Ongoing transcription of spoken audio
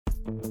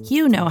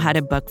You know how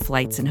to book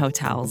flights and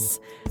hotels.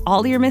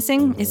 All you're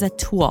missing is a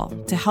tool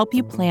to help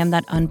you plan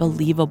that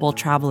unbelievable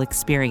travel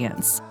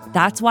experience.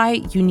 That's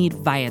why you need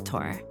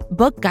Viator.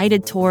 Book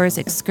guided tours,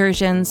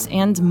 excursions,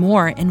 and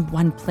more in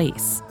one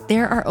place.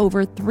 There are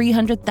over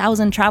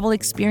 300,000 travel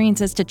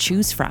experiences to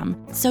choose from,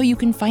 so you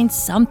can find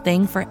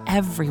something for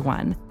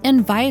everyone.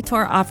 And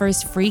Viator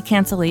offers free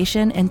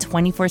cancellation and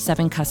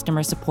 24/7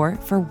 customer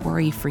support for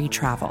worry-free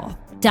travel.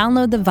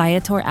 Download the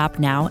Viator app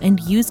now and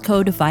use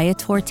code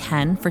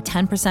Viator10 for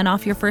 10%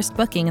 off your first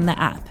booking in the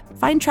app.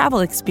 Find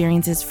travel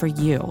experiences for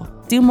you.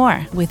 Do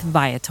more with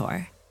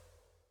Viator.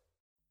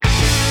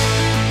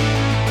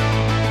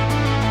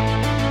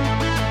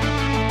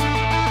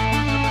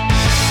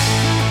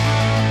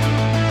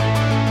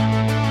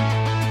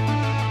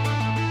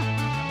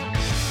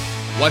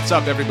 What's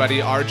up,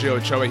 everybody? RJ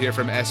Ochoa here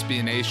from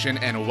SB Nation,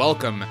 and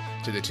welcome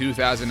to the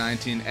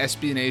 2019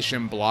 SB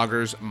Nation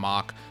Bloggers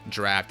Mock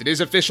Draft. It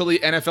is officially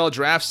NFL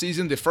draft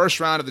season. The first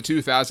round of the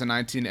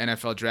 2019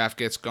 NFL draft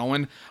gets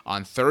going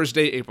on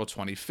Thursday, April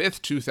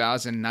 25th,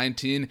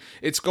 2019.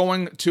 It's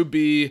going to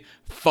be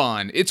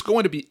fun. It's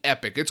going to be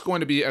epic. It's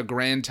going to be a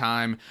grand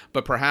time,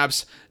 but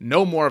perhaps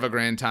no more of a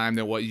grand time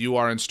than what you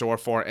are in store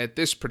for at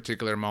this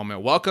particular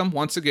moment. Welcome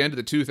once again to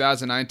the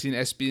 2019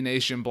 SB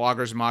Nation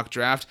Bloggers Mock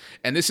Draft,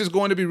 and this is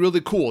going to be really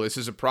cool. This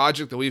is a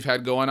project that we've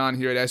had going on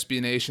here at SB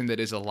Nation that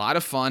is a lot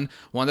of fun,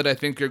 one that I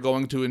think you're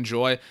going to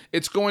enjoy.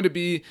 It's going to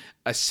be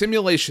a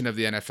simulation of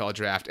the NFL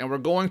draft, and we're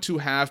going to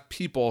have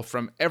people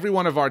from every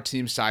one of our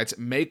team sites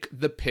make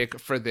the pick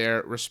for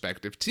their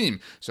respective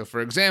team. So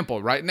for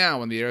example, right now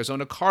when the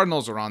Arizona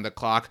Cardinals are on the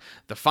clock,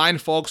 the fine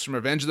folks from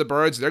Revenge of the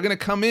Birds, they're going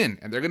to come in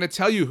and they're going to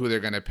tell you who they're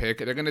going to pick.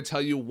 They're going to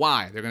tell you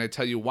why. They're going to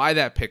tell you why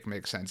that pick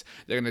makes sense.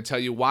 They're going to tell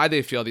you why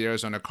they feel the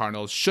Arizona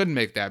Cardinals should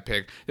make that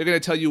pick. They're going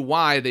to tell you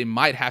why they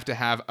might have to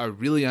have a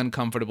really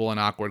uncomfortable and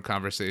awkward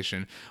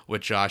conversation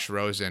with Josh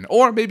Rosen.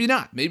 Or maybe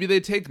not. Maybe they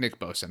take Nick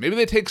Bosa. Maybe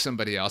they take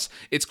somebody else.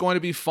 It's going to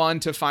be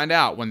fun to find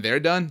out. When they're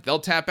done, they'll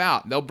tap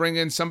out. They'll bring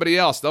in somebody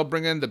else. They'll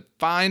bring in the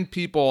fine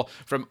people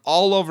from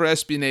all over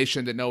SB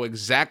Nation that know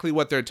exactly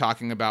what they're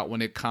talking about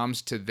when it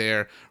comes to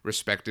their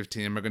respective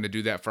team. We're going to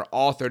do that for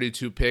all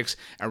 32 picks,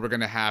 and we're going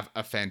to have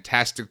a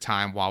fantastic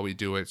time while we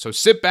do it. So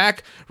sit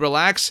back,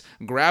 relax,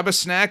 grab a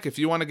snack. If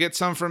you want to get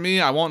some from me,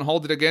 I won't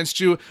hold it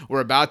against you. We're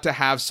about to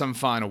have some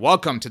fun.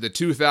 Welcome to the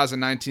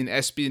 2019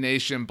 SB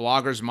Nation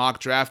Bloggers Mock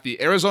Draft. The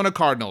Arizona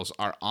Cardinals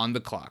are on the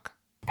clock.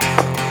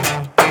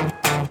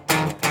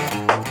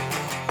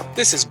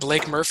 This is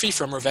Blake Murphy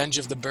from Revenge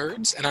of the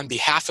Birds, and on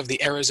behalf of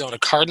the Arizona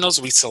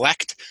Cardinals, we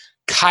select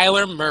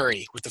Kyler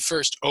Murray with the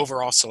first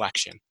overall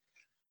selection.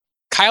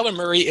 Kyler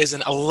Murray is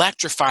an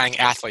electrifying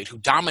athlete who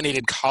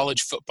dominated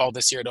college football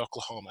this year at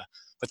Oklahoma,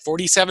 with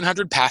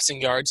 4,700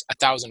 passing yards,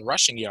 1,000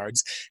 rushing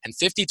yards, and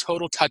 50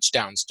 total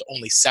touchdowns to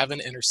only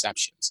 7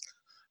 interceptions.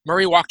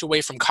 Murray walked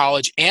away from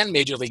college and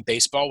Major League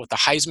Baseball with the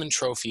Heisman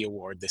Trophy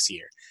Award this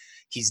year.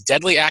 He's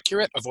deadly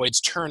accurate, avoids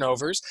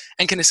turnovers,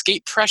 and can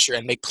escape pressure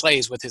and make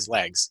plays with his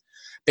legs.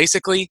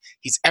 Basically,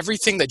 he's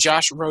everything that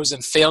Josh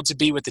Rosen failed to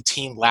be with the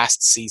team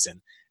last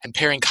season. And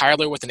pairing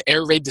Kyler with an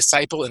air raid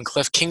disciple in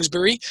Cliff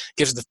Kingsbury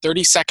gives the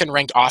 32nd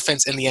ranked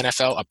offense in the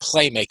NFL a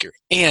playmaker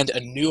and a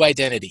new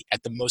identity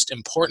at the most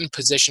important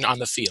position on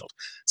the field,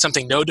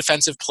 something no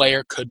defensive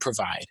player could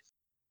provide.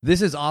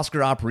 This is Oscar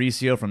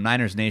Aparicio from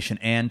Niners Nation,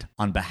 and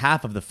on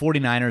behalf of the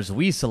 49ers,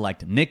 we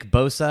select Nick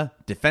Bosa,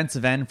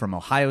 defensive end from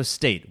Ohio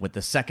State, with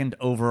the second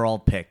overall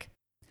pick.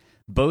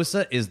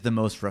 Bosa is the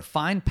most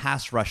refined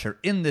pass rusher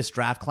in this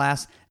draft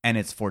class, and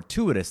it's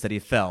fortuitous that he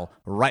fell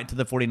right to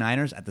the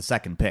 49ers at the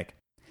second pick.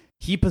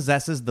 He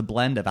possesses the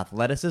blend of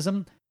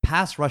athleticism,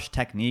 pass rush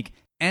technique,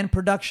 and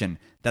production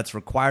that's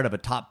required of a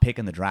top pick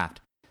in the draft.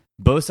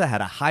 Bosa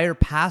had a higher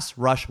pass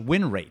rush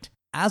win rate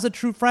as a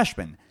true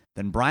freshman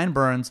than Brian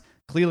Burns,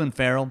 Cleveland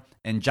Farrell,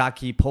 and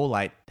Jackie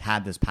Polite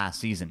had this past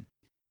season.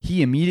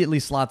 He immediately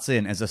slots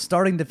in as a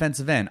starting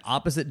defensive end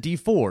opposite Dee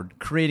Ford,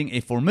 creating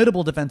a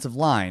formidable defensive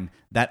line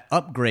that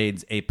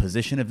upgrades a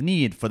position of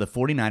need for the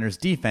 49ers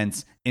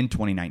defense in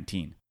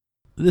 2019.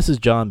 This is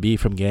John B.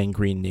 from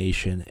Gangrene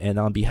Nation, and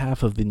on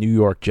behalf of the New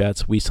York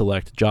Jets, we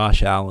select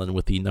Josh Allen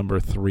with the number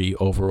 3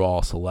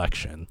 overall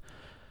selection.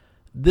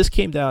 This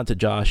came down to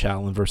Josh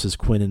Allen versus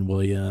Quinnen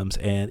Williams,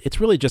 and it's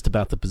really just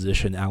about the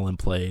position Allen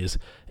plays.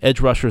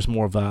 Edge rusher is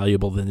more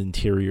valuable than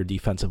interior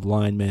defensive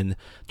linemen.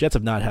 Jets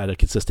have not had a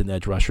consistent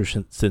edge rusher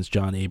since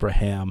John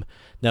Abraham.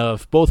 Now,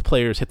 if both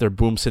players hit their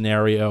boom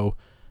scenario,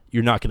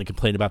 you're not going to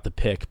complain about the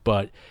pick,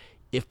 but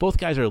if both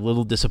guys are a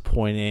little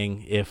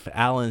disappointing, if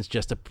Allen's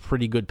just a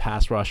pretty good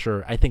pass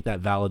rusher, I think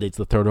that validates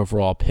the third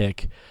overall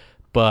pick.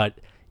 But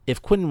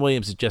if Quinnen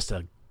Williams is just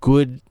a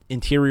good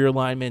interior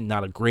lineman,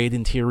 not a great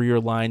interior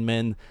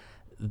lineman,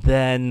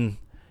 then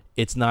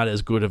it's not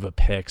as good of a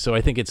pick. So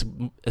I think it's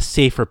a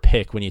safer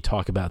pick when you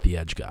talk about the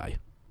edge guy.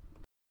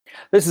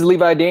 This is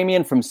Levi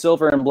Damien from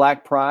Silver and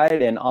Black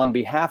Pride, and on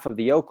behalf of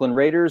the Oakland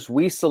Raiders,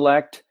 we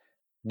select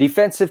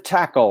defensive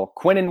tackle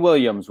Quinnen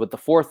Williams with the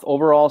 4th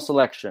overall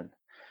selection.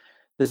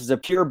 This is a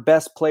pure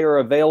best player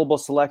available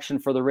selection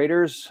for the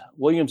Raiders.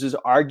 Williams is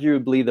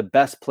arguably the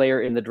best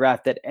player in the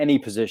draft at any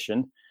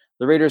position.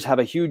 The Raiders have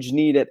a huge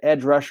need at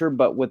edge rusher,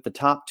 but with the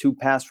top 2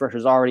 pass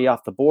rushers already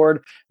off the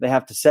board, they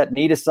have to set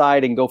need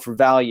aside and go for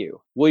value.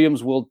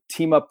 Williams will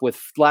team up with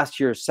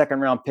last year's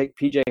second-round pick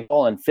P.J.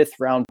 Hall and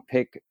fifth-round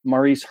pick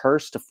Maurice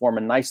Hurst to form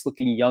a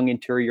nice-looking young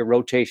interior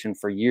rotation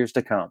for years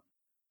to come.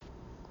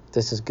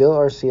 This is Gil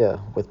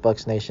Arcia with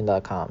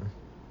BucsNation.com,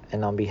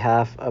 and on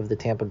behalf of the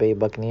Tampa Bay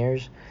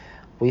Buccaneers,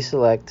 we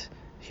select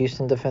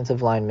Houston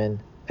defensive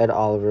lineman Ed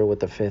Oliver with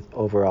the 5th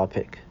overall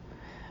pick.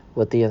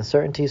 With the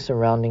uncertainty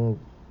surrounding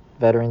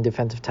veteran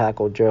defensive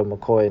tackle Gerald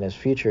McCoy and his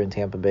future in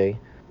Tampa Bay,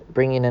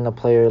 bringing in a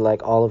player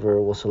like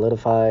Oliver will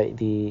solidify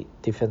the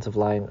defensive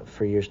line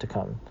for years to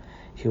come.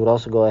 He would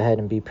also go ahead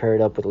and be paired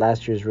up with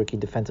last year's rookie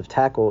defensive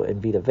tackle in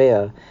Vita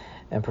Vea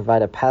and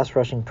provide a pass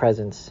rushing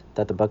presence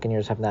that the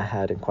Buccaneers have not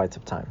had in quite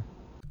some time.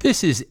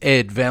 This is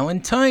Ed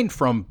Valentine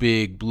from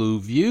Big Blue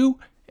View,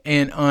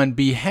 and on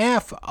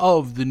behalf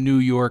of the New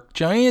York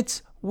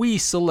Giants, we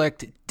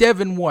select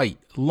Devin White,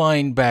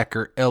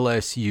 linebacker,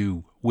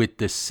 LSU, with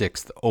the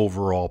 6th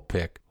overall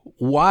pick.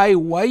 Why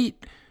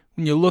White?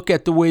 When you look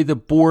at the way the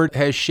board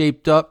has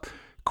shaped up,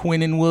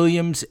 Quinnen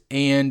Williams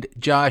and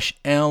Josh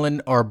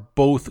Allen are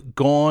both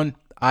gone.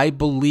 I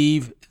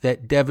believe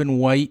that Devin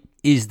White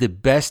is the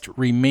best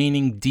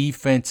remaining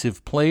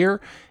defensive player,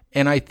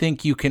 and I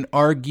think you can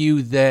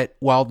argue that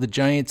while the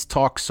Giants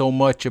talk so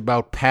much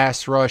about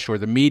pass rush, or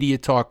the media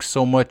talks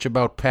so much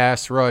about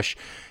pass rush,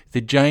 the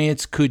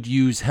Giants could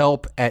use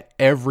help at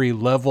every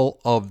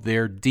level of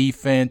their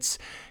defense.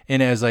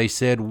 And as I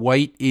said,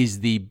 White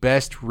is the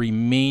best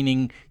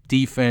remaining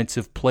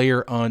defensive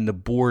player on the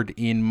board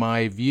in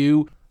my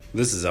view.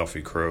 This is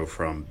Alfie Crow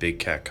from Big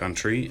Cat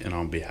Country, and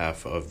on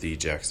behalf of the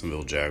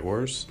Jacksonville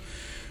Jaguars,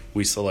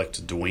 we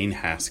select Dwayne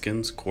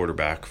Haskins,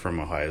 quarterback from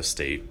Ohio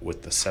State,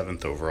 with the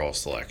 7th overall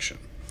selection.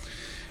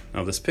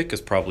 Now, this pick is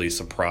probably a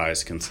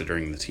surprise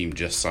considering the team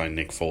just signed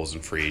Nick Foles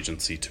in free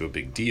agency to a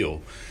big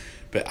deal.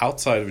 But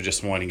outside of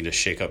just wanting to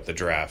shake up the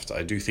draft,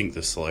 I do think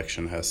this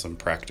selection has some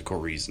practical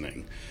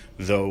reasoning,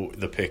 though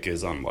the pick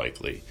is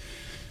unlikely.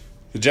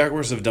 The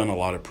Jaguars have done a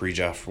lot of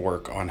pre-draft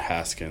work on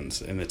Haskins,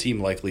 and the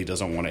team likely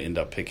doesn't want to end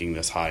up picking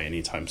this high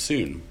anytime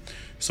soon.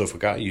 So if a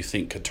guy you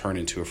think could turn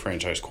into a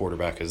franchise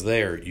quarterback is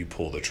there, you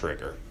pull the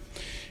trigger.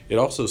 It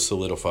also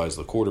solidifies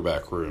the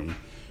quarterback room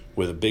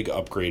with a big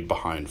upgrade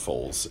behind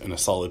Foles and a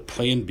solid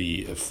plan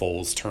B if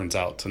Foles turns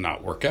out to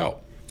not work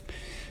out.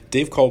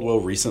 Dave Caldwell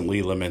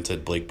recently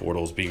lamented Blake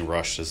Bortles being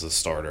rushed as a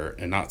starter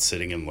and not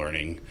sitting and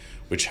learning,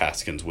 which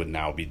Haskins would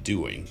now be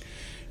doing.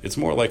 It's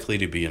more likely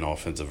to be an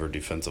offensive or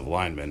defensive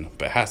lineman,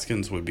 but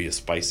Haskins would be a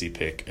spicy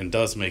pick and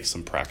does make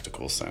some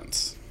practical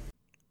sense.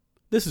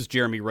 This is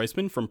Jeremy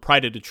Reisman from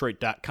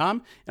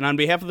PrideOfDetroit.com, and on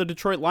behalf of the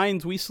Detroit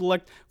Lions, we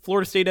select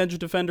Florida State edge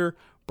defender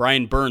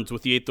Brian Burns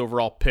with the 8th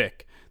overall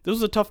pick. This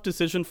was a tough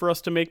decision for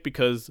us to make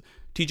because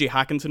TJ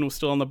Hockenson was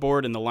still on the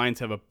board and the Lions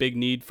have a big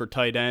need for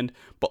tight end.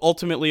 But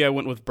ultimately, I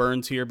went with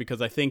Burns here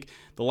because I think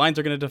the Lions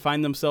are going to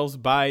define themselves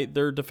by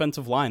their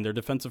defensive line, their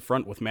defensive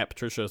front with Matt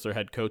Patricia as their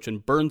head coach.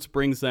 And Burns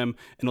brings them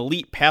an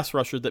elite pass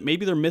rusher that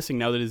maybe they're missing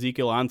now that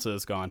Ezekiel Ansah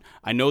is gone.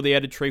 I know they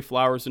added Trey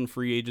Flowers in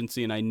free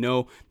agency, and I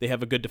know they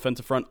have a good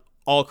defensive front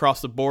all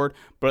across the board.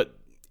 But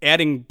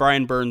adding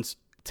Brian Burns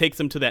takes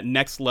them to that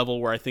next level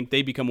where I think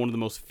they become one of the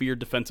most feared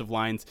defensive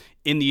lines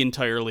in the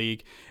entire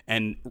league,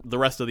 and the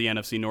rest of the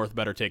NFC North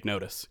better take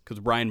notice because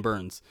Brian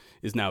Burns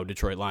is now a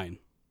Detroit Lion.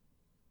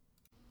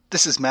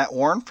 This is Matt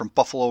Warren from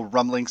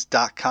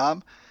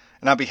BuffaloRumblings.com,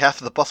 and on behalf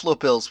of the Buffalo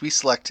Bills, we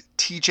select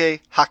TJ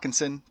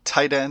Hockenson,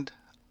 tight end,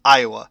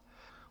 Iowa,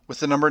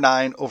 with the number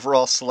 9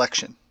 overall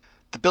selection.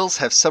 The Bills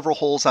have several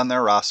holes on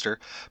their roster,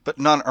 but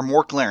none are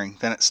more glaring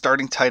than at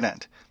starting tight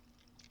end.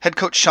 Head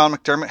coach Sean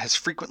McDermott has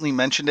frequently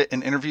mentioned it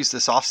in interviews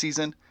this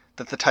offseason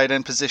that the tight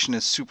end position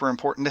is super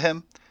important to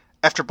him.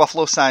 After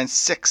Buffalo signs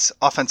 6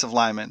 offensive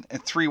linemen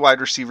and 3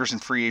 wide receivers in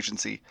free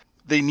agency,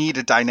 they need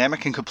a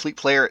dynamic and complete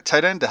player at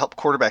tight end to help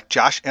quarterback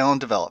Josh Allen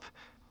develop.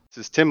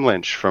 This is Tim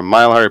Lynch from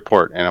Mile High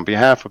Report, and on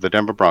behalf of the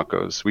Denver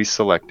Broncos, we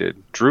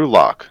selected Drew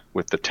Lock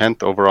with the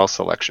 10th overall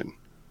selection.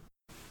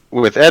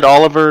 With Ed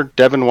Oliver,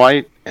 Devin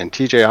White, and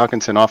TJ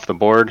Hockenson off the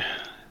board,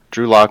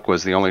 Drew Lock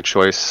was the only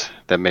choice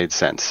that made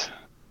sense.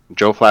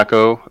 Joe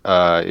Flacco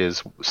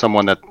is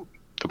someone that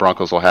the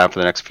Broncos will have for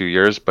the next few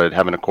years, but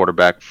having a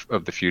quarterback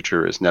of the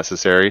future is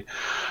necessary.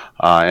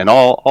 And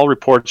all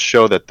reports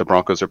show that the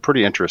Broncos are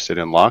pretty interested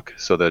in Lock,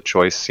 so the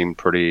choice seemed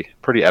pretty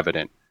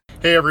evident.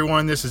 Hey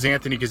everyone, this is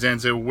Anthony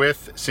Cosenza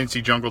with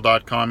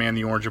CincyJungle.com and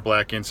the Orange and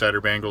Black Insider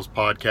Bengals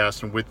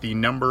podcast, and with the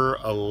number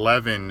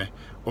 11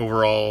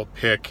 overall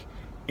pick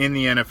in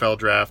the NFL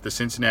draft, the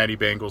Cincinnati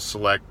Bengals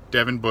select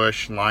Devin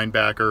Bush,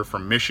 linebacker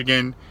from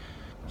Michigan.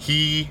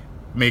 He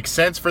makes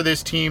sense for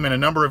this team in a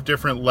number of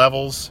different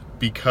levels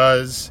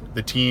because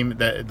the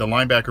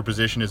linebacker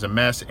position is a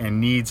mess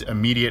and needs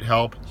immediate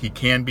help. He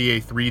can be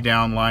a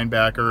 3-down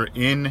linebacker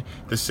in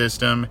the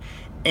system,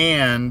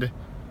 and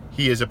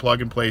he is a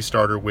plug-and-play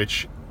starter,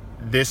 which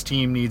this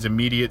team needs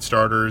immediate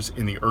starters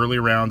in the early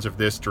rounds of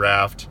this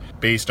draft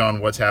based on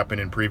what's happened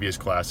in previous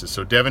classes.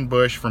 So Devin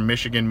Bush from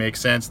Michigan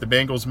makes sense. The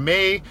Bengals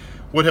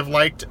would have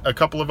liked a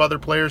couple of other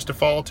players to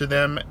fall to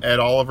them, Ed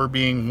Oliver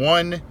being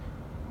one,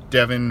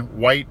 Devin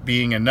White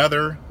being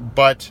another,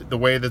 but the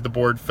way that the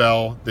board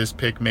fell, this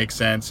pick makes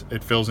sense.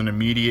 It fills an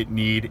immediate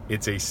need.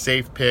 It's a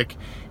safe pick,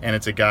 and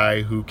it's a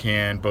guy who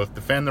can both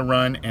defend the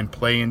run and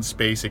play in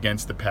space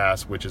against the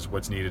pass, which is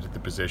what's needed at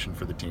the position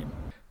for the team.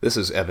 This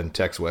is Evan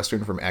Tex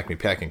Western from Acme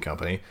Packing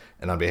Company,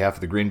 and on behalf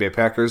of the Green Bay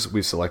Packers,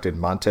 we've selected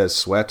Montez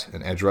Sweat,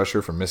 an edge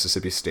rusher from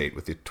Mississippi State,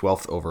 with the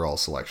 12th overall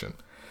selection.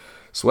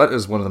 Sweat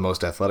is one of the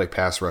most athletic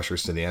pass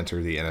rushers to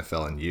enter the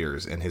NFL in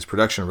years, and his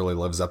production really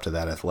lives up to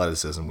that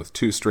athleticism with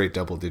 2 straight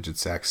double-digit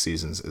sack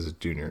seasons as a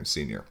junior and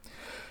senior.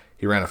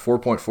 He ran a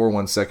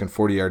 4.41 second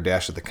 40-yard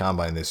dash at the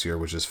Combine this year,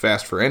 which is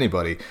fast for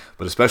anybody,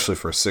 but especially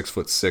for a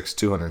 6'6",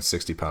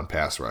 260-pound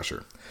pass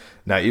rusher.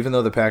 Now, even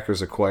though the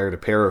Packers acquired a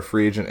pair of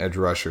free agent edge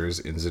rushers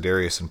in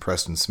Za'Darius and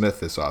Preston Smith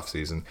this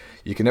offseason,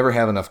 you can never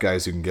have enough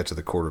guys who can get to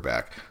the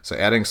quarterback. So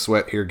adding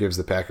Sweat here gives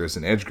the Packers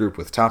an edge group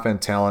with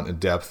top-end talent and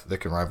depth that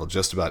can rival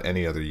just about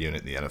any other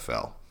unit in the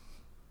NFL.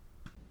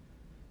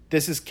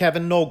 This is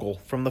Kevin Nogle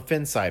from the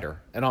Finsider,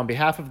 and on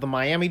behalf of the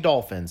Miami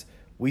Dolphins,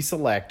 we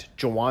select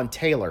Jawan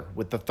Taylor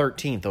with the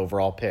 13th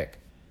overall pick.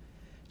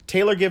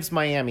 Taylor gives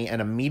Miami an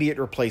immediate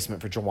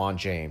replacement for Jawan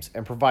James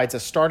and provides a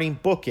starting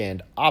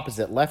bookend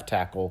opposite left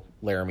tackle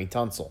Laramie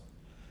Tunsil.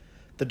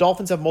 The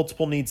Dolphins have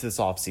multiple needs this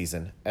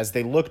offseason as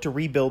they look to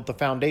rebuild the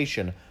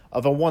foundation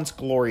of a once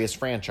glorious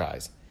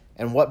franchise,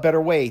 and what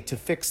better way to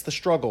fix the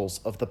struggles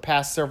of the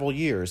past several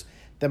years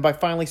than by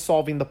finally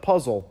solving the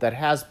puzzle that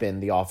has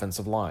been the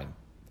offensive line.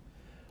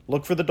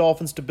 Look for the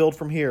Dolphins to build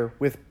from here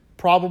with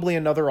probably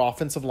another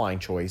offensive line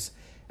choice,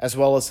 as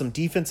well as some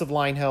defensive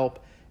line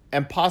help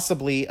and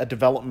possibly a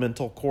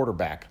developmental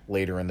quarterback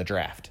later in the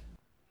draft.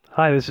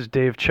 Hi, this is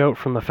Dave Choate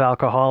from the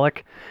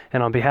Falcoholic,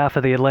 and on behalf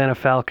of the Atlanta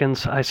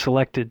Falcons, I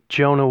selected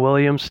Jonah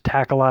Williams,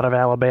 tackle out of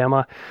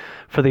Alabama,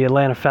 for the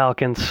Atlanta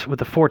Falcons with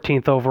the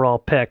 14th overall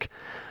pick.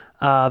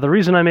 The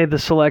reason I made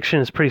this selection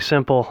is pretty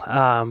simple.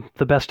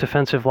 The best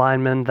defensive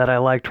linemen that I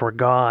liked were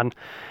gone,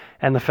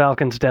 and the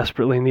Falcons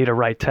desperately need a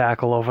right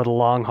tackle over the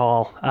long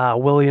haul.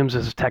 Williams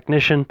is a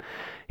technician.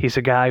 He's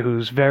a guy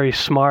who's very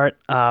smart,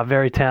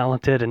 very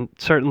talented, and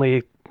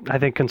certainly I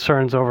think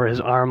concerns over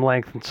his arm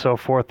length and so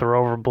forth are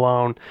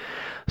overblown.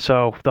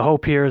 So the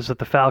hope here is that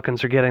the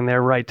Falcons are getting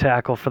their right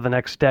tackle for the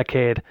next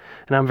decade,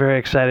 and I'm very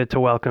excited to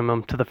welcome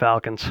him to the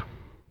Falcons.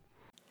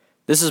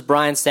 This is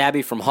Brian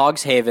Stabby from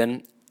Hogs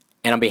Haven,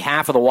 and on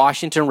behalf of the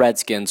Washington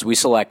Redskins, we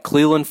select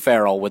Clelin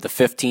Ferrell with the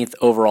 15th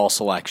overall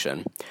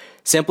selection.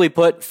 Simply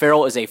put,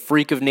 Ferrell is a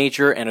freak of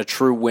nature and a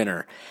true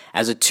winner.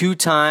 As a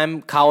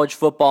 2-time college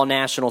football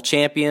national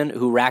champion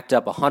who racked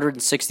up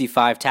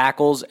 165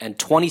 tackles and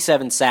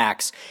 27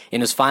 sacks in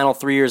his final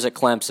 3 years at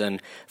Clemson,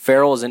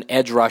 Ferrell is an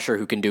edge rusher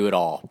who can do it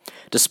all.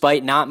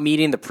 Despite not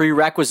meeting the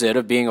prerequisite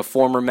of being a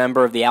former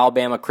member of the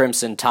Alabama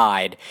Crimson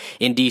Tide,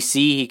 in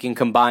D.C. he can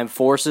combine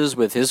forces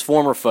with his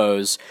former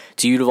foes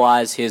to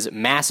utilize his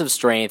massive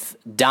strength,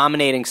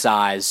 dominating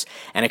size,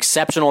 and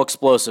exceptional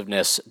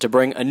explosiveness to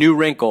bring a new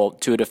wrinkle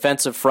to a defensive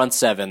front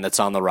seven that's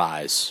on the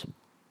rise.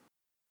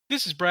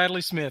 This is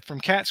Bradley Smith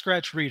from Cat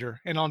Scratch Reader,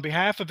 and on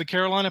behalf of the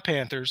Carolina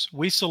Panthers,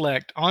 we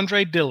select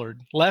Andre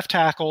Dillard, left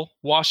tackle,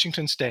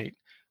 Washington State,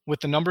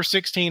 with the number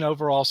 16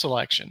 overall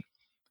selection.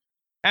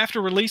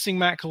 After releasing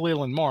Matt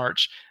Khalil in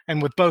March,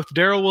 and with both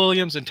Darrell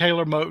Williams and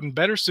Taylor Moton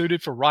better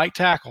suited for right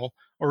tackle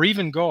or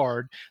even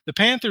guard, the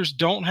Panthers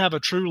don't have a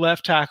true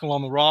left tackle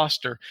on the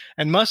roster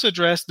and must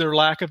address their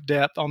lack of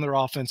depth on their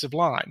offensive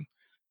line.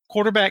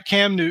 Quarterback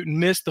Cam Newton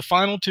missed the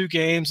final 2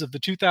 games of the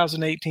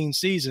 2018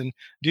 season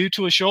due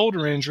to a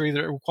shoulder injury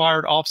that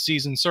required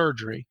off-season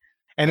surgery,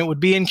 and it would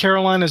be in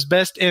Carolina's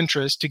best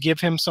interest to give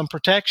him some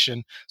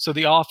protection so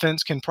the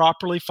offense can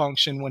properly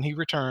function when he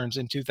returns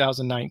in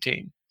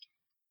 2019.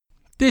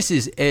 This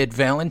is Ed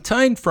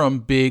Valentine from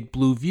Big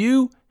Blue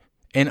View,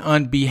 and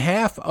on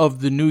behalf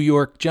of the New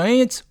York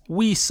Giants,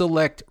 we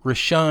select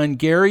Rashawn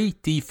Gary,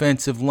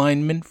 defensive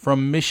lineman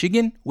from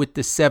Michigan, with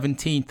the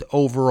 17th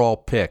overall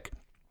pick.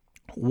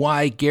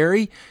 Why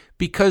Gary?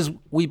 Because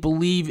we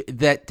believe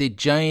that the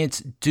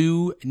Giants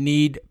do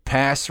need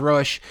pass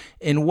rush,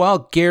 and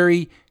while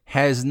Gary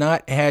has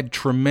not had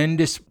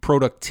tremendous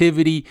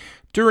productivity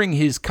during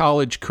his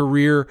college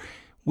career,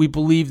 we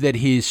believe that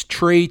his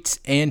traits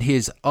and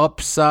his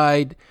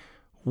upside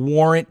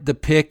warrant the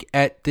pick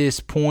at this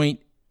point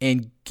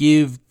and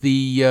give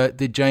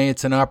the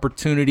Giants an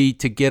opportunity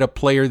to get a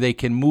player they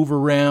can move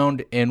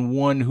around and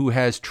one who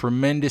has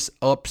tremendous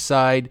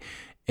upside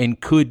and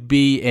could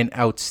be an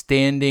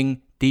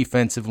outstanding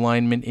defensive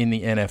lineman in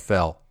the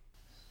NFL.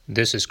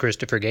 This is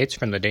Christopher Gates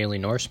from the Daily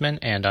Norseman,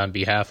 and on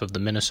behalf of the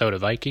Minnesota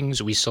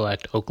Vikings, we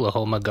select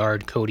Oklahoma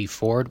guard Cody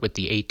Ford with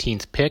the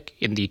 18th pick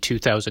in the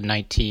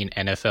 2019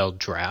 NFL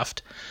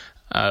Draft.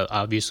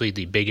 Obviously,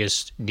 the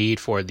biggest need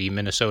for the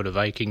Minnesota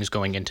Vikings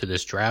going into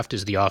this draft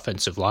is the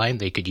offensive line.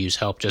 They could use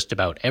help just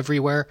about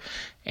everywhere,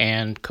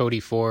 and Cody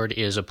Ford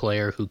is a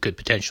player who could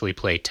potentially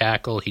play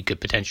tackle. He could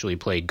potentially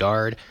play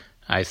guard.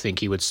 I think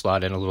he would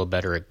slot in a little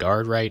better at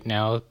guard right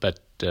now, but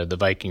the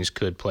Vikings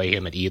could play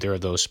him at either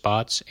of those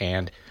spots,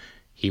 and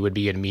he would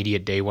be an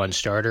immediate day one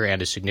starter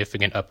and a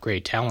significant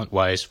upgrade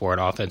talent-wise for an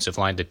offensive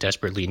line that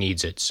desperately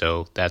needs it.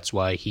 So that's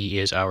why he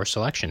is our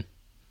selection.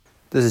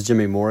 This is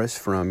Jimmy Morris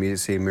from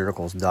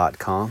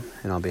MusicCityMiracles.com,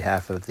 and on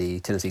behalf of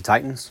the Tennessee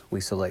Titans, we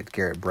select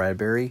Garrett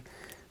Bradbury,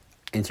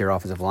 interior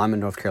offensive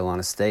lineman, North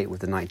Carolina State, with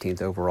the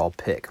 19th overall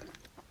pick.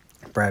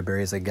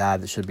 Bradbury is a guy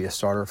that should be a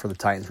starter for the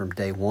Titans from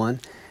day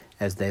one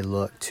as they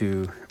look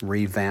to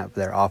revamp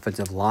their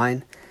offensive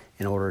line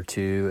in order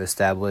to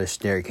establish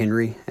Derrick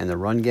Henry and the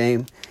run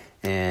game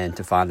and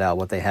to find out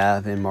what they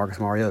have in Marcus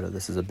Mariota.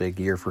 This is a big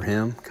year for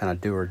him, kind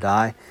of do or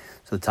die.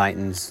 So the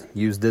Titans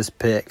use this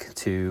pick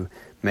to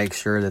make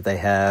sure that they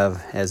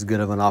have as good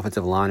of an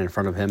offensive line in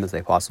front of him as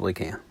they possibly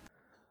can.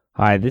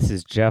 Hi, this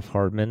is Jeff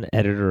Hartman,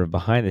 editor of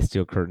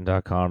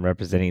BehindTheSteelCurtain.com,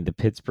 representing the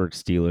Pittsburgh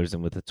Steelers.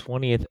 And with the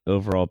 20th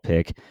overall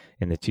pick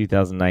in the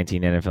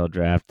 2019 NFL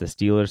Draft, the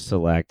Steelers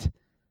select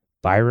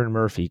Byron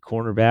Murphy,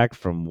 cornerback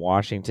from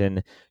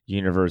Washington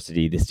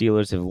University. The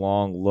Steelers have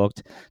long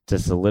looked to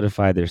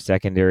solidify their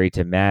secondary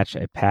to match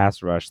a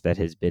pass rush that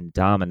has been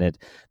dominant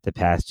the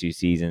past 2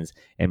 seasons.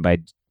 And by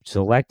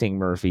selecting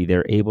Murphy,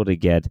 they're able to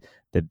get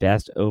the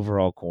best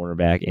overall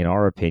cornerback, in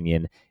our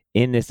opinion,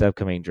 in this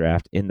upcoming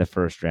draft in the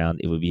first round.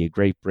 It would be a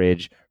great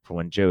bridge for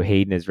when Joe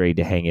Hayden is ready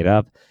to hang it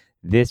up.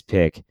 This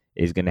pick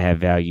is going to have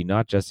value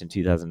not just in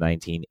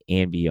 2019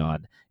 and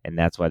beyond, and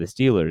that's why the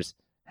Steelers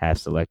have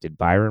selected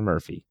Byron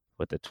Murphy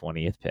with the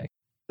 20th pick.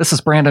 This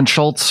is Brandon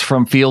Schultz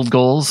from Field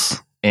Goals,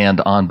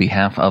 and on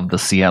behalf of the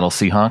Seattle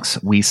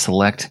Seahawks, we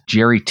select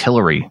Jerry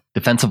Tillery,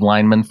 defensive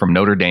lineman from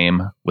Notre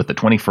Dame, with the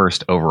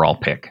 21st overall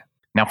pick.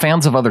 Now,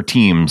 fans of other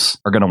teams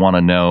are going to want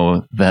to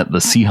know that the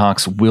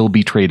Seahawks will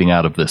be trading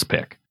out of this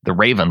pick. The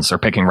Ravens are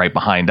picking right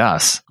behind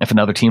us. If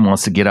another team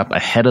wants to get up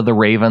ahead of the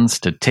Ravens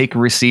to take a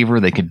receiver,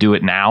 they could do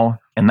it now.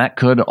 And that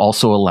could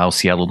also allow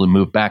Seattle to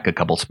move back a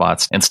couple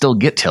spots and still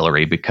get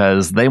Tillery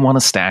because they want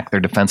to stack their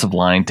defensive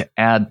line to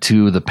add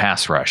to the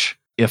pass rush.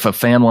 If a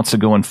fan wants to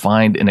go and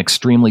find an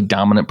extremely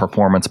dominant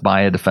performance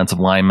by a defensive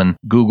lineman,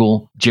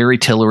 Google Jerry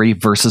Tillery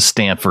versus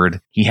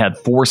Stanford. He had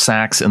 4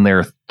 sacks in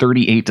their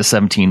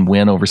 38-17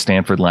 win over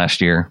Stanford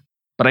last year.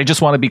 But I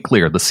just want to be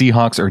clear, the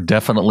Seahawks are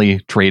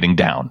definitely trading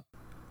down.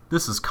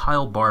 This is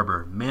Kyle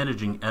Barber,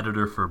 managing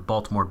editor for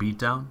Baltimore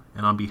Beatdown,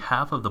 and on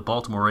behalf of the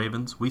Baltimore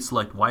Ravens, we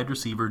select wide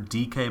receiver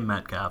DK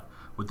Metcalf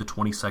with the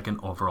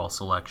 22nd overall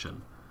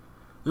selection.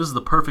 This is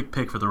the perfect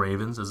pick for the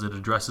Ravens as it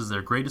addresses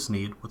their greatest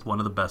need with one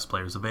of the best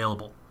players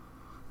available.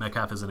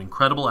 Metcalf is an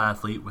incredible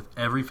athlete with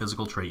every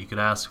physical trait you could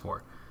ask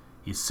for.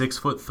 He's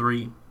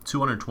 6'3",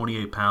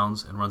 228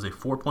 pounds, and runs a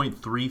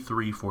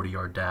 4.33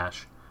 40-yard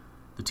dash.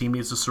 The team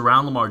needs to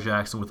surround Lamar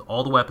Jackson with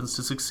all the weapons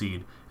to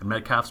succeed, and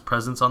Metcalf's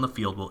presence on the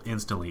field will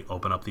instantly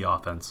open up the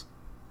offense.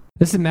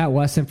 This is Matt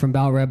Weston from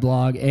Battle Red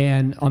Blog,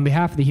 and on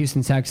behalf of the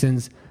Houston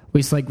Texans,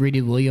 we select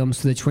Greedy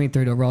Williams for the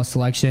 23rd overall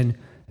selection.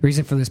 The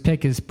reason for this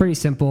pick is pretty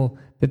simple.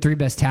 The 3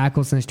 best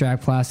tackles in this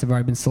draft class have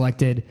already been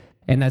selected,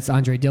 and that's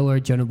Andre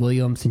Dillard, Jonah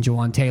Williams, and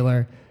Jawan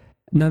Taylor.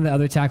 None of the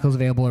other tackles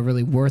available are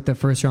really worth the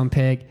first-round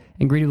pick,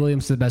 and Greedy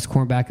Williams is the best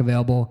cornerback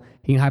available.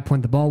 He can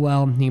high-point the ball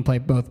well. He can play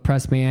both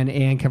press man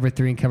and cover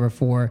 3 and cover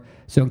 4.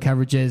 So in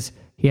coverages,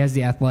 he has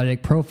the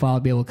athletic profile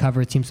to be able to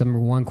cover a team's number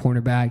 1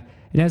 cornerback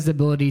and has the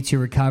ability to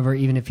recover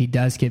even if he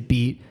does get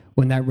beat,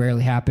 when that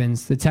rarely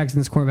happens. The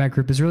Texans cornerback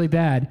group is really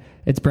bad.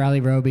 It's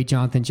Bradley Roby,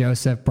 Jonathan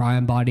Joseph,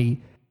 Brian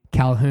Body,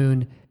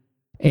 Calhoun,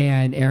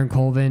 and Aaron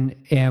Colvin.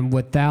 And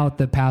without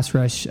the pass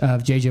rush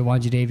of J.J.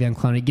 Watt, Jadeveon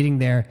Clowney getting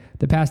there,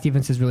 the pass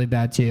defense is really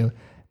bad too.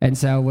 And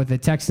so with the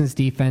Texans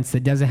defense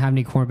that doesn't have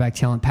any cornerback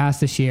talent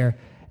past this year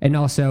and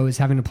also is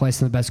having to play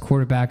some of the best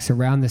quarterbacks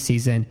around the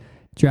season,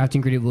 drafting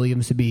Greedy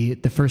Williams would be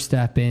the first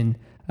step in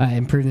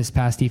improving this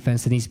pass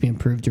defense that needs to be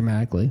improved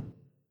dramatically.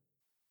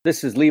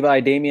 This is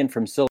Levi Damien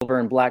from Silver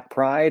and Black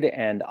Pride,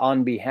 and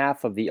on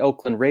behalf of the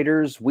Oakland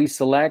Raiders, we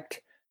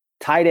select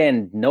tight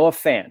end Noah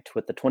Fant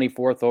with the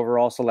 24th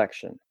overall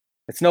selection.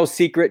 It's no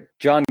secret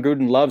John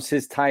Gruden loves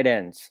his tight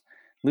ends.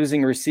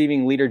 Losing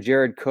receiving leader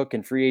Jared Cook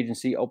in free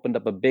agency opened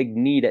up a big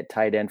need at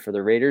tight end for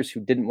the Raiders, who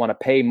didn't want to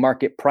pay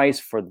market price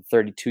for the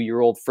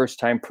 32-year-old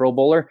first-time Pro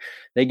Bowler.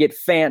 They get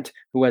Fant,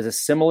 who has a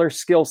similar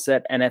skill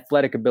set and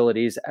athletic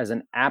abilities, as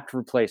an apt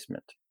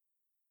replacement.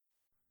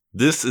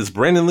 This is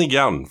Brandon Lee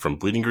Gowton from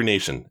Bleeding Green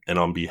Nation, and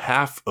on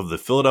behalf of the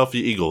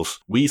Philadelphia Eagles,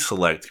 we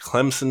select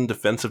Clemson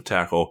defensive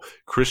tackle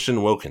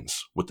Christian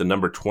Wilkins with the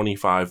number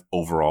 25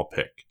 overall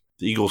pick.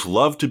 The Eagles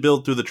love to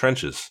build through the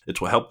trenches.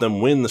 It's what helped them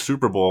win the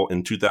Super Bowl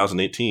in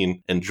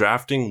 2018, and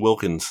drafting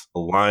Wilkins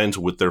aligns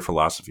with their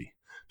philosophy.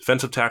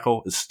 Defensive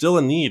tackle is still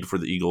a need for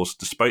the Eagles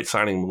despite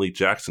signing Malik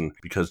Jackson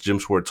because Jim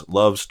Schwartz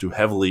loves to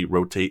heavily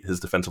rotate his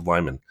defensive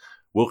linemen.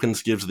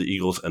 Wilkins gives the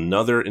Eagles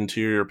another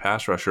interior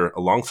pass rusher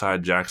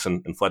alongside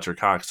Jackson and Fletcher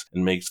Cox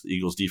and makes the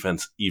Eagles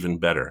defense even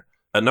better.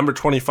 At number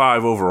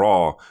 25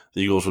 overall,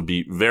 the Eagles would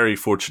be very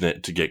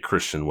fortunate to get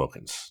Christian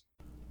Wilkins.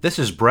 This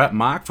is Brett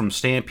Mock from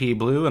Stampede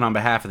Blue, and on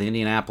behalf of the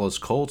Indianapolis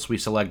Colts, we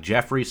select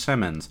Jeffrey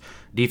Simmons,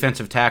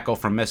 defensive tackle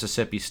from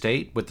Mississippi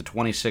State, with the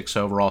 26th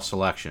overall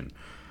selection.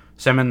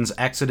 Simmons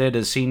exited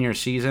his senior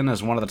season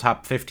as one of the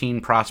top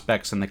 15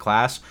 prospects in the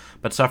class,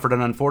 but suffered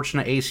an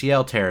unfortunate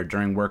ACL tear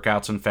during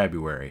workouts in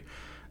February.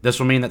 This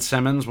will mean that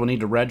Simmons will need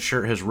to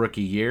redshirt his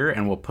rookie year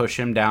and will push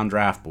him down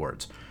draft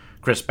boards.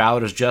 Chris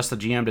Ballard is just the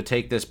GM to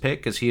take this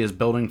pick as he is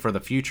building for the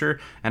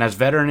future and has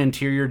veteran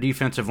interior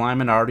defensive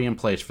linemen already in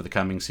place for the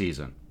coming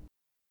season.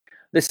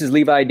 This is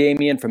Levi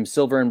Damien from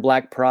Silver and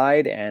Black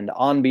Pride, and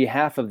on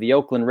behalf of the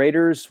Oakland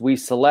Raiders, we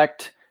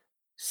select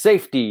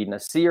safety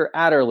Nasir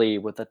Adderley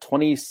with the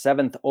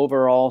 27th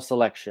overall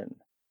selection.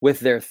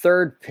 With their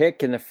third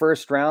pick in the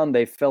first round,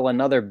 they fill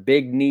another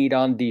big need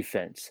on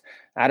defense.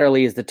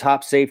 Adderley is the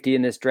top safety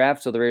in this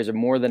draft, so the Raiders are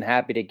more than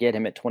happy to get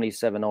him at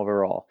 27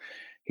 overall.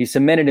 He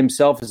cemented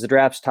himself as the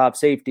draft's top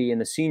safety in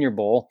the Senior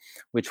Bowl,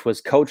 which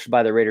was coached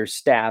by the Raiders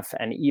staff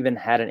and even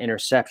had an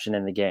interception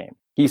in the game.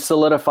 He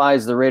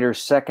solidifies the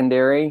Raiders'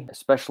 secondary,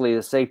 especially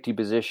the safety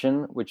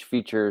position, which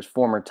features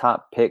former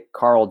top pick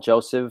Carl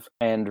Joseph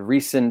and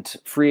recent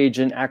free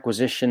agent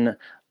acquisition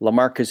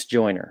LaMarcus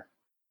Joyner.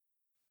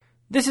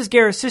 This is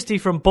Garrett Sisti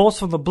from Bulls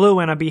from the Blue,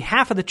 and on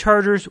behalf of the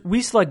Chargers,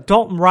 we select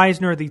Dalton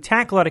Reisner, the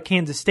tackle out of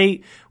Kansas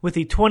State, with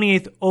the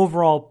 28th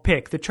overall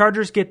pick. The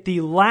Chargers get the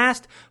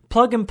last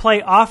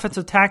plug-and-play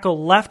offensive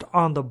tackle left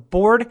on the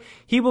board.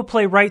 He will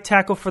play right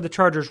tackle for the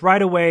Chargers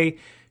right away,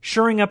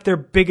 shoring up their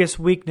biggest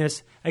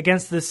weakness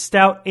against the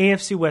stout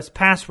AFC West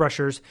pass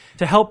rushers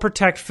to help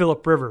protect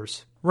Phillip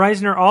Rivers.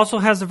 Reisner also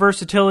has the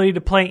versatility to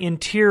play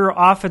interior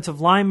offensive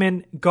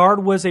lineman.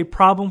 Guard was a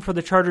problem for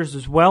the Chargers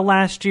as well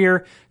last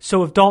year,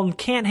 so if Dalton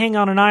can't hang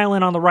on an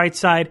island on the right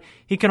side,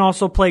 he can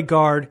also play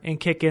guard and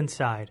kick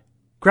inside.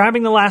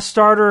 Grabbing the last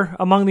starter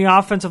among the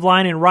offensive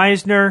line in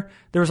Reisner,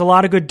 there was a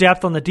lot of good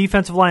depth on the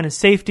defensive line and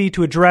safety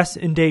to address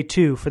in day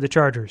 2 for the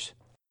Chargers.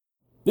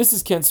 This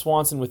is Kent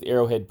Swanson with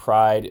Arrowhead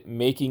Pride,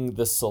 making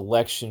the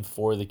selection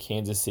for the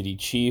Kansas City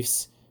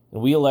Chiefs.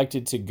 And we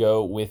elected to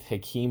go with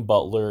Hakeem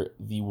Butler,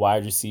 the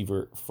wide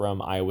receiver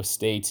from Iowa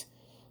State.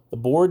 The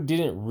board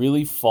didn't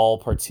really fall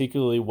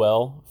particularly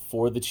well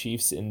for the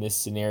Chiefs in this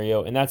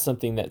scenario, and that's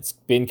something that's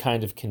been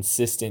kind of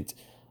consistent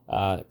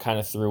kind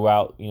of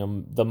throughout,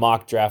 the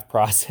mock draft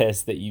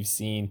process that you've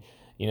seen,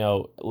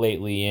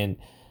 lately. And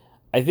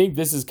I think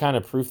this is kind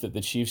of proof that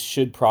the Chiefs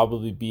should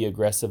probably be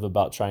aggressive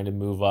about trying to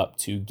move up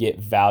to get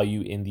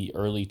value in the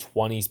early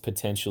 20s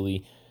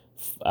potentially,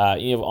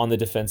 on the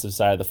defensive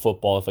side of the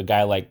football if a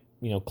guy like,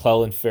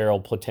 Clelin Ferrell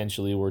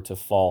potentially were to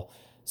fall.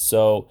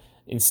 So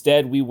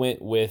instead we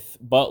went with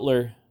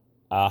Butler,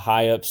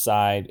 high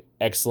upside,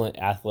 excellent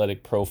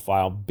athletic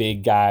profile,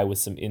 big guy with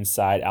some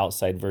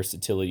inside-outside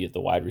versatility at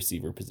the wide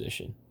receiver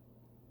position.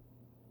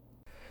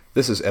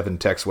 This is Evan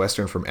Tex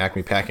Western from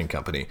Acme Packing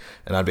Company,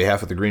 and on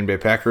behalf of the Green Bay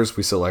Packers,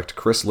 we select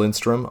Chris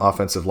Lindstrom,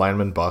 offensive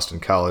lineman, Boston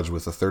College,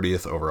 with the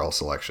 30th overall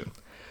selection.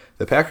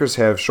 The Packers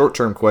have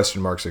short-term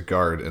question marks at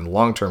guard and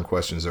long-term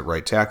questions at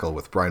right tackle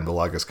with Brian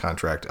Balaga's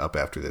contract up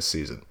after this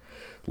season.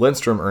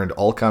 Lindstrom earned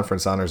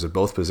all-conference honors at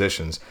both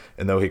positions,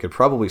 and though he could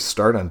probably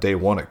start on day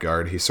 1 at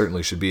guard, he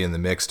certainly should be in the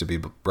mix to be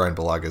Brian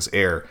Balaga's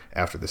heir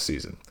after the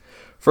season.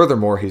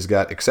 Furthermore, he's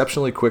got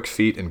exceptionally quick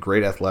feet and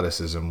great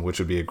athleticism, which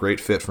would be a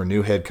great fit for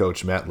new head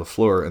coach Matt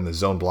LaFleur in the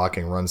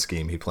zone-blocking run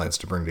scheme he plans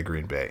to bring to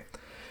Green Bay.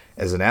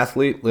 As an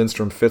athlete,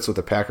 Lindstrom fits what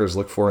the Packers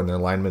look for in their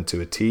linemen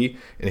to a T,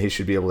 and he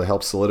should be able to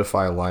help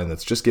solidify a line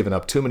that's just given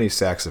up too many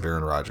sacks of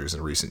Aaron Rodgers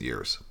in recent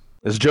years.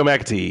 This is Joe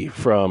McAtee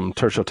from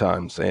Tertial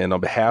Times, and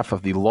on behalf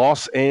of the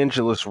Los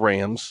Angeles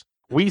Rams,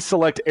 we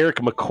select Eric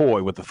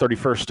McCoy with the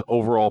 31st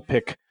overall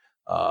pick.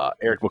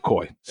 Eric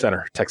McCoy,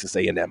 center, Texas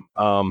A&M.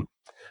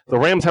 The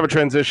Rams have a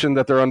transition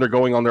that they're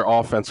undergoing on their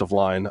offensive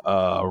line.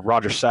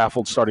 Roger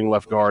Saffold, starting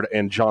left guard,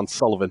 and John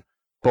Sullivan,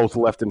 both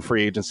left in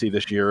free agency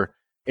this year.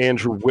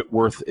 Andrew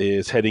Whitworth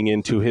is heading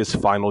into his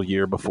final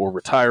year before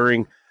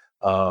retiring.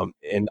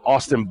 And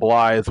Austin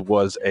Blythe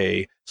was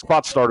a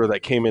spot starter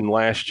that came in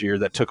last year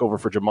that took over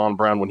for Jamon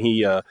Brown when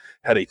he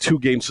had a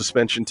 2-game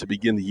suspension to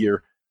begin the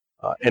year,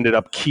 ended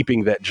up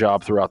keeping that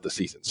job throughout the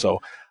season. So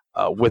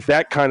with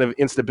that kind of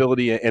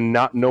instability and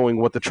not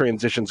knowing what the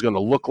transition is going to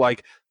look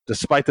like,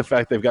 despite the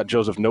fact they've got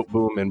Joseph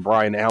Noteboom and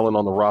Brian Allen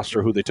on the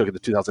roster, who they took at the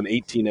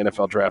 2018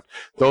 NFL draft,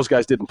 those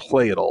guys didn't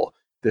play at all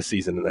this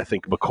season, and I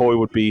think McCoy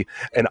would be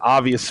an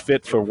obvious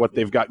fit for what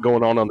they've got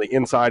going on the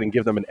inside and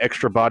give them an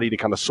extra body to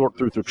kind of sort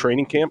through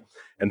training camp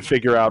and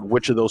figure out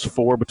which of those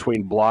 4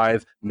 between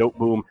Blythe,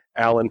 Noteboom,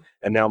 Allen,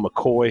 and now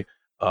McCoy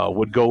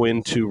would go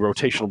into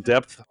rotational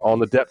depth on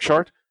the depth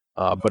chart,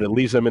 but it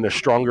leaves them in a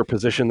stronger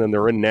position than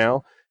they're in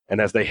now.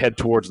 And as they head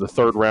towards the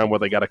 3rd round where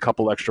they got a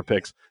couple extra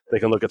picks, they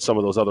can look at some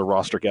of those other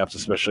roster gaps,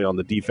 especially on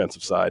the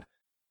defensive side.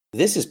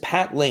 This is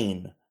Pat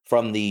Lane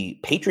from the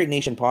Patriot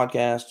Nation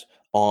podcast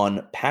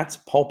on Pat's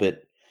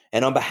Pulpit.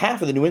 And on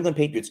behalf of the New England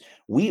Patriots,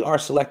 we are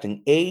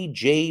selecting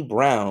A.J.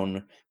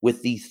 Brown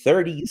with the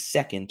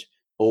 32nd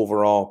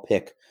overall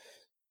pick.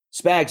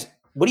 Spags,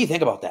 what do you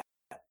think about that?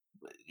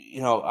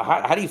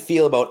 how do you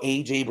feel about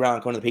A.J.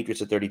 Brown going to the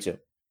Patriots at 32?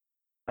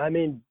 I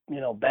mean,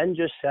 Ben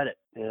just said it.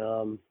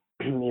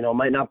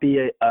 Might not be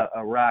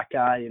a rack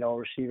guy,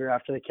 receiver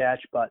after the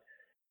catch, but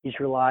he's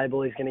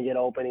reliable. He's going to get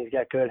open. He's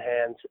got good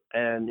hands.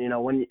 And,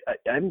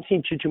 I haven't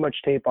seen too much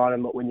tape on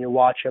him, but when you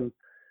watch him,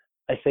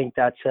 I think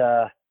that's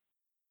a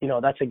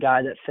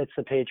guy that fits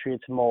the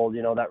Patriots mold,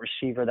 that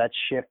receiver that's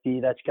shifty,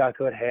 that's got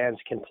good hands,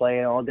 can play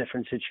in all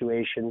different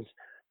situations.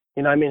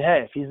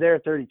 Hey, if he's there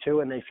at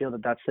 32 and they feel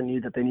that that's the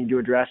need that they need to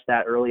address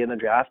that early in the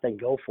draft, then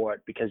go for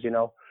it because,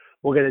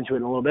 we'll get into it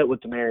in a little bit with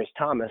Demaryius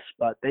Thomas,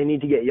 but they need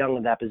to get young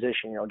in that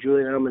position.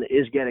 Julian Edelman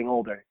is getting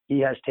older. He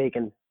has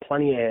taken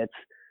plenty of hits.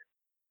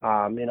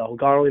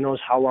 God only knows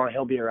how long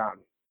he'll be around.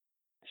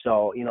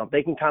 So, if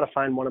they can kind of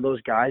find one of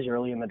those guys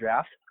early in the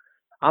draft,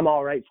 I'm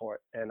all right for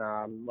it.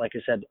 And like I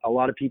said, a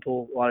lot of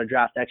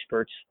draft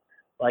experts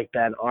like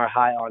Ben are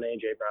high on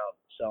A.J. Brown.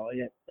 So,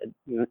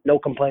 yeah, no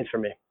complaints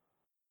from me.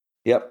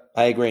 Yep,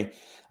 I agree.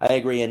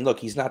 And look,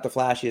 he's not the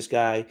flashiest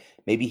guy.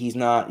 Maybe he's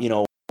not,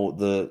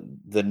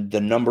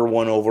 the number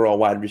one overall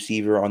wide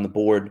receiver on the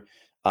board.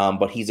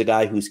 But he's a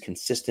guy who's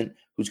consistent,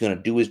 who's going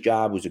to do his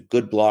job, who's a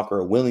good blocker,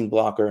 a willing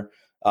blocker.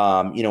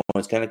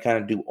 It's going to kind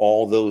of do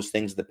all those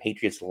things the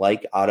Patriots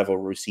like out of a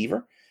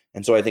receiver.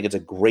 And so I think it's a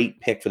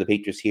great pick for the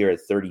Patriots here at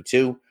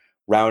 32,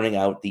 rounding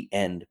out the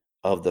end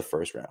of the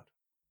first round.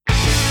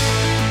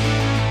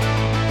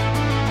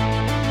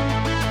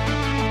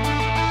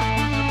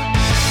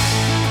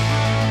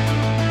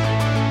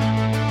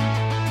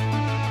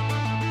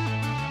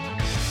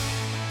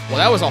 Well,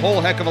 that was a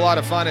whole heck of a lot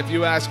of fun, if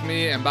you ask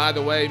me. And by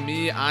the way,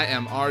 I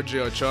am RJ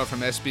Ochoa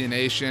from SB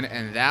Nation,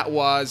 and that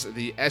was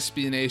the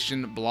SB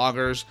Nation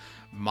Bloggers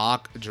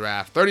mock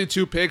draft.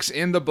 32 picks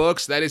in the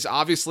books. That is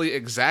obviously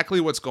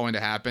exactly what's going to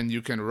happen.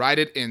 You can write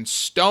it in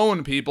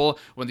stone, people,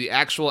 when the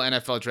actual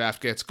NFL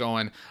draft gets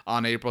going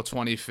on April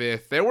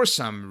 25th. There were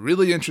some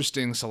really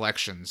interesting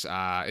selections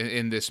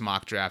in this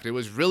mock draft. It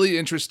was really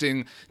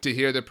interesting to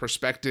hear the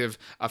perspective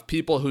of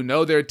people who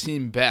know their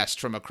team best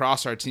from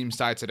across our team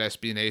sites at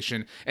SB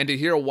Nation, and to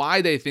hear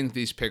why they think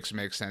these picks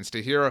make sense,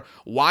 to hear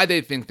why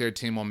they think their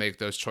team will make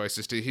those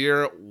choices, to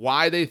hear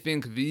why they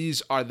think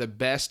these are the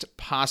best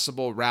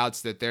possible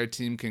routes that their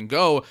team can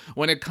go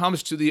when it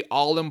comes to the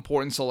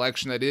all-important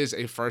selection that is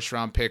a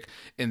first-round pick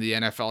in the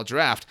NFL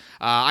draft.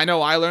 I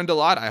know I learned a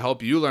lot. I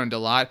hope you learned a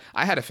lot.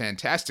 I had a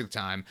fantastic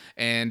time,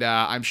 and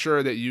I'm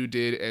sure that you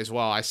did as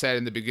well. I said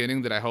in the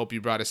beginning that I hope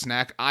you brought a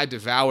snack. I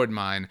devoured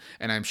mine,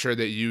 and I'm sure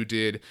that you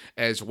did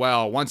as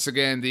well. Once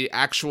again, the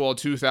actual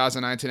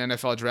 2019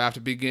 NFL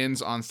draft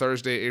begins on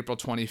Thursday, April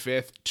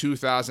 25th,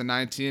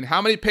 2019.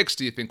 How many picks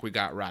do you think we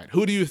got right?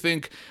 Who do you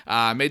think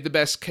made the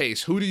best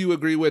case? Who do you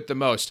agree with the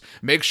most?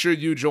 Make sure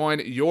you join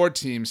your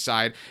team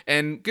side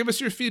and give us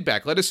your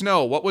feedback. Let us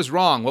know what was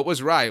wrong, what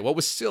was right, what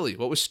was silly,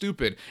 what was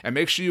stupid, and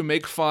make sure you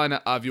make fun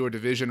of your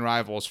division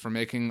rivals for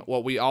making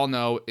what we all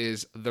know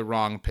is the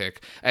wrong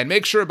pick. And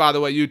make sure, by the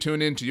way, you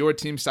tune in to your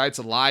team site's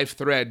live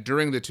thread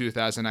during the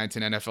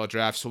 2019 NFL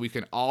draft so we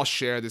can all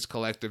share this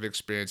collective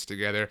experience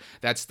together.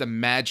 That's the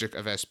magic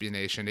of SB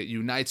Nation. It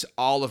unites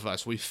all of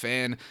us. We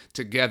fan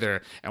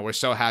together, and we're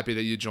so happy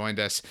that you joined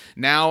us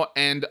now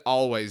and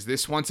always.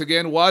 This, once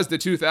again, was the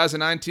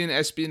 2019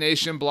 SB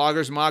Nation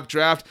Bloggers Mock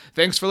Draft.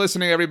 Thanks for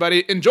listening,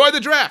 everybody. Enjoy the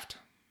draft!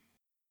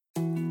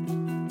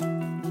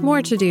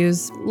 More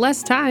to-dos,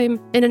 less time,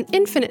 and an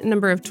infinite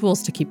number of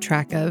tools to keep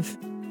track of.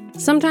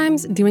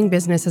 Sometimes doing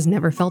business has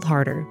never felt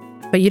harder,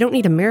 but you don't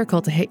need a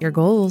miracle to hit your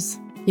goals.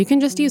 You can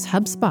just use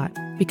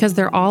HubSpot, because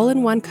their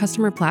all-in-one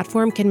customer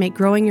platform can make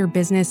growing your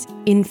business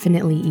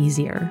infinitely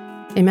easier.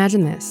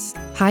 Imagine this: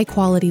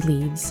 high-quality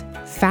leads,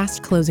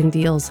 fast closing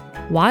deals,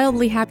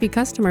 wildly happy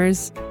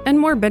customers, and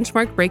more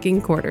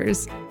benchmark-breaking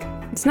quarters.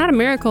 It's not a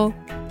miracle,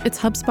 it's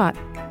HubSpot.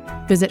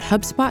 Visit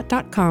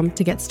HubSpot.com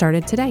to get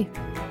started today.